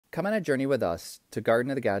Come on a journey with us to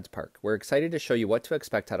Garden of the Gods Park. We're excited to show you what to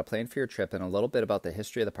expect, how to plan for your trip, and a little bit about the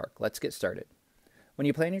history of the park. Let's get started. When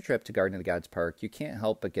you plan your trip to Garden of the Gods Park, you can't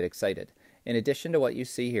help but get excited. In addition to what you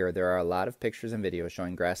see here, there are a lot of pictures and videos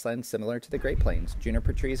showing grasslands similar to the Great Plains,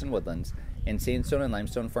 juniper trees and woodlands, and sandstone and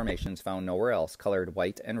limestone formations found nowhere else, colored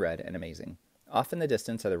white and red and amazing. Off in the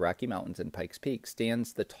distance are the Rocky Mountains, and Pikes Peak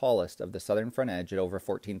stands the tallest of the southern front edge at over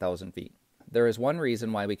 14,000 feet. There is one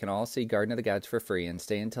reason why we can all see Garden of the Gods for free, and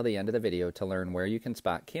stay until the end of the video to learn where you can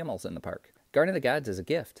spot camels in the park. Garden of the Gods is a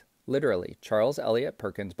gift. Literally, Charles Eliot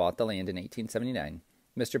Perkins bought the land in 1879.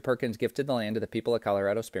 Mr. Perkins gifted the land to the people of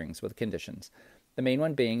Colorado Springs with conditions, the main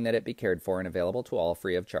one being that it be cared for and available to all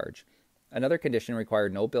free of charge. Another condition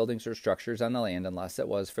required no buildings or structures on the land unless it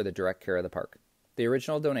was for the direct care of the park. The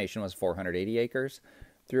original donation was 480 acres.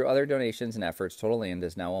 Through other donations and efforts, total land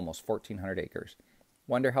is now almost 1,400 acres.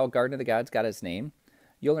 Wonder how Garden of the Gods got its name?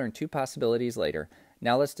 You'll learn two possibilities later.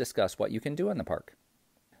 Now let's discuss what you can do in the park.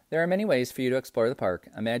 There are many ways for you to explore the park.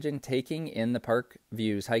 Imagine taking in the park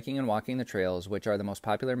views, hiking and walking the trails, which are the most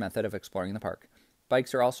popular method of exploring the park.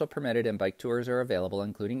 Bikes are also permitted and bike tours are available,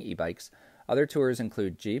 including e-bikes. Other tours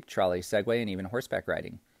include Jeep, trolley, Segway, and even horseback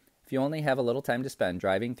riding. If you only have a little time to spend,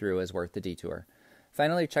 driving through is worth the detour.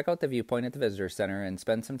 Finally, check out the viewpoint at the Visitor Center and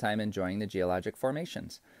spend some time enjoying the geologic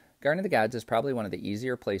formations. Garden of the Gods is probably one of the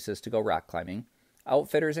easier places to go rock climbing.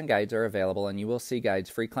 Outfitters and guides are available, and you will see guides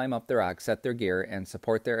free climb up the rocks, set their gear, and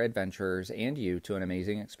support their adventurers and you to an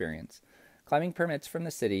amazing experience. Climbing permits from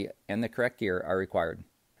the city and the correct gear are required.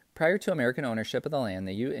 Prior to American ownership of the land,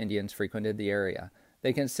 the Ute Indians frequented the area.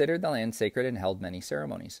 They considered the land sacred and held many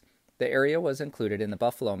ceremonies. The area was included in the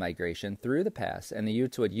buffalo migration through the pass, and the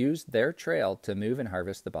Utes would use their trail to move and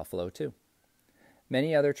harvest the buffalo too.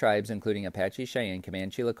 Many other tribes, including Apache, Cheyenne,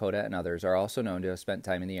 Comanche, Lakota, and others, are also known to have spent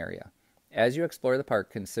time in the area. As you explore the park,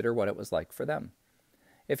 consider what it was like for them.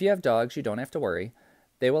 If you have dogs, you don't have to worry.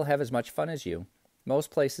 They will have as much fun as you. Most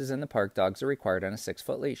places in the park, dogs are required on a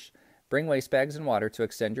 6-foot leash. Bring waste bags and water to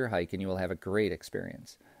extend your hike, and you will have a great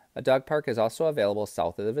experience. A dog park is also available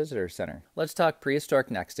south of the Visitor Center. Let's talk prehistoric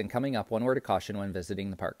next, and coming up, one word of caution when visiting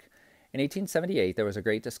the park. In 1878, there was a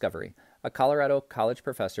great discovery. A Colorado college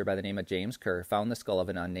professor by the name of James Kerr found the skull of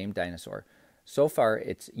an unnamed dinosaur. So far,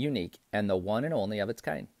 it's unique and the one and only of its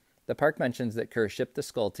kind. The park mentions that Kerr shipped the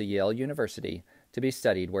skull to Yale University to be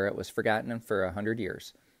studied, where it was forgotten for 100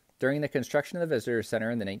 years. During the construction of the Visitor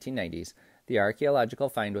Center in the 1990s, the archaeological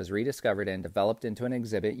find was rediscovered and developed into an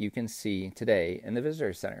exhibit you can see today in the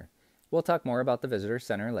Visitor Center. We'll talk more about the Visitor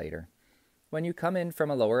Center later. When you come in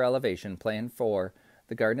from a lower elevation, plan for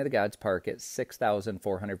the Garden of the Gods Park at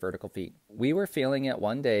 6,400 vertical feet. We were feeling it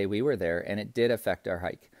one day we were there, and it did affect our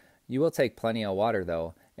hike. You will take plenty of water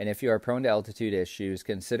though, and if you are prone to altitude issues,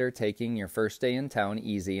 consider taking your first day in town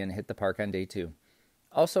easy and hit the park on day 2.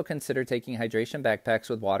 Also consider taking hydration backpacks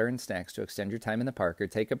with water and snacks to extend your time in the park, or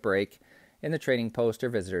take a break in the trading post or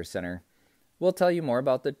visitor center. We'll tell you more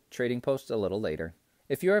about the trading post a little later.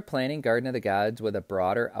 If you are planning Garden of the Gods with a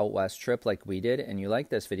broader out west trip like we did and you like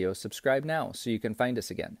this video, subscribe now so you can find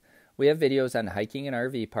us again. We have videos on hiking and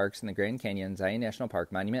RV parks in the Grand Canyon, Zion National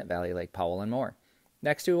Park, Monument Valley, Lake Powell, and more.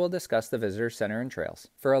 Next, we will discuss the Visitor Center and trails.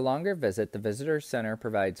 For a longer visit, the Visitor Center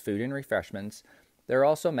provides food and refreshments. There are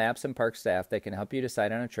also maps and park staff that can help you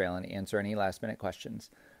decide on a trail and answer any last-minute questions.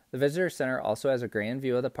 The Visitor Center also has a grand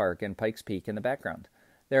view of the park and Pikes Peak in the background.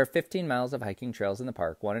 There are 15 miles of hiking trails in the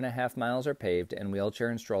park, 1.5 miles are paved, and wheelchair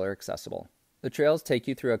and stroller accessible. The trails take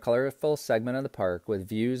you through a colorful segment of the park with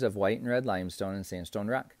views of white and red limestone and sandstone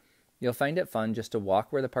rock. You'll find it fun just to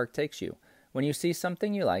walk where the park takes you. When you see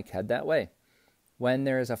something you like, head that way. When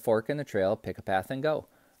there is a fork in the trail, pick a path and go.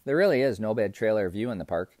 There really is no bad trail or view in the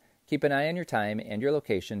park. Keep an eye on your time and your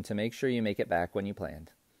location to make sure you make it back when you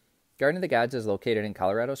planned. Garden of the Gods is located in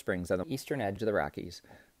Colorado Springs on the eastern edge of the Rockies.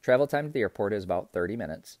 Travel time to the airport is about 30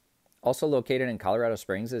 minutes. Also located in Colorado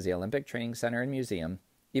Springs is the Olympic Training Center and Museum.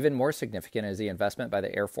 Even more significant is the investment by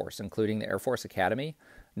the Air Force, including the Air Force Academy,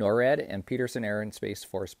 NORAD, and Peterson Air and Space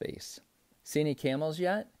Force Base. See any camels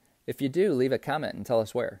yet? If you do, leave a comment and tell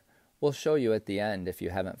us where. We'll show you at the end if you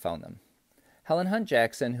haven't found them. Helen Hunt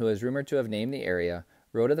Jackson, who is rumored to have named the area,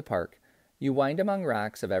 wrote of the park, "You wind among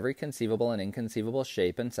rocks of every conceivable and inconceivable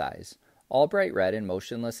shape and size, all bright red and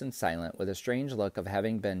motionless and silent, with a strange look of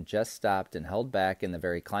having been just stopped and held back in the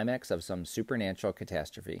very climax of some supernatural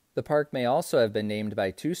catastrophe." The park may also have been named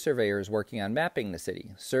by 2 surveyors working on mapping the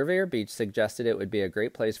city. Surveyor Beach suggested it would be a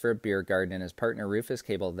great place for a beer garden, and his partner Rufus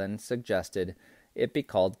Cable then suggested it be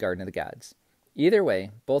called Garden of the Gods. Either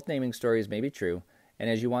way, both naming stories may be true, and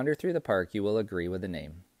as you wander through the park, you will agree with the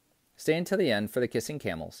name. Stay until the end for the kissing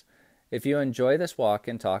camels. If you enjoy this walk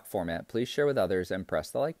and talk format, please share with others and press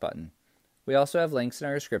the like button. We also have links in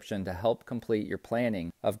our description to help complete your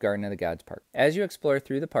planning of Garden of the Gods Park. As you explore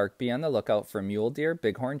through the park, be on the lookout for mule deer,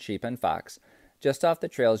 bighorn sheep, and fox. Just off the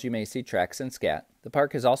trails, you may see tracks and scat. The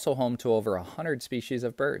park is also home to over 100 species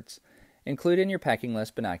of birds. Include in your packing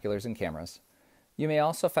list binoculars and cameras. You may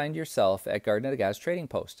also find yourself at Garden of the Gods Trading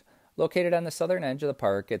Post. Located on the southern edge of the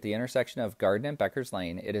park at the intersection of Garden and Becker's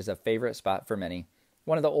Lane, it is a favorite spot for many.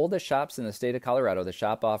 One of the oldest shops in the state of Colorado, the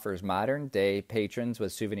shop offers modern-day patrons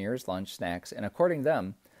with souvenirs, lunch, snacks, and according to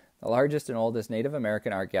them, the largest and oldest Native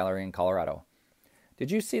American art gallery in Colorado. Did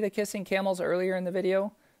you see the kissing camels earlier in the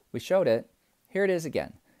video? We showed it. Here it is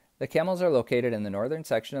again. The camels are located in the northern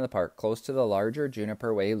section of the park, close to the larger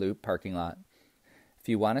Juniper Way Loop parking lot. If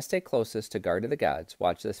you want to stay closest to Garden of the Gods,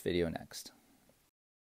 watch this video next.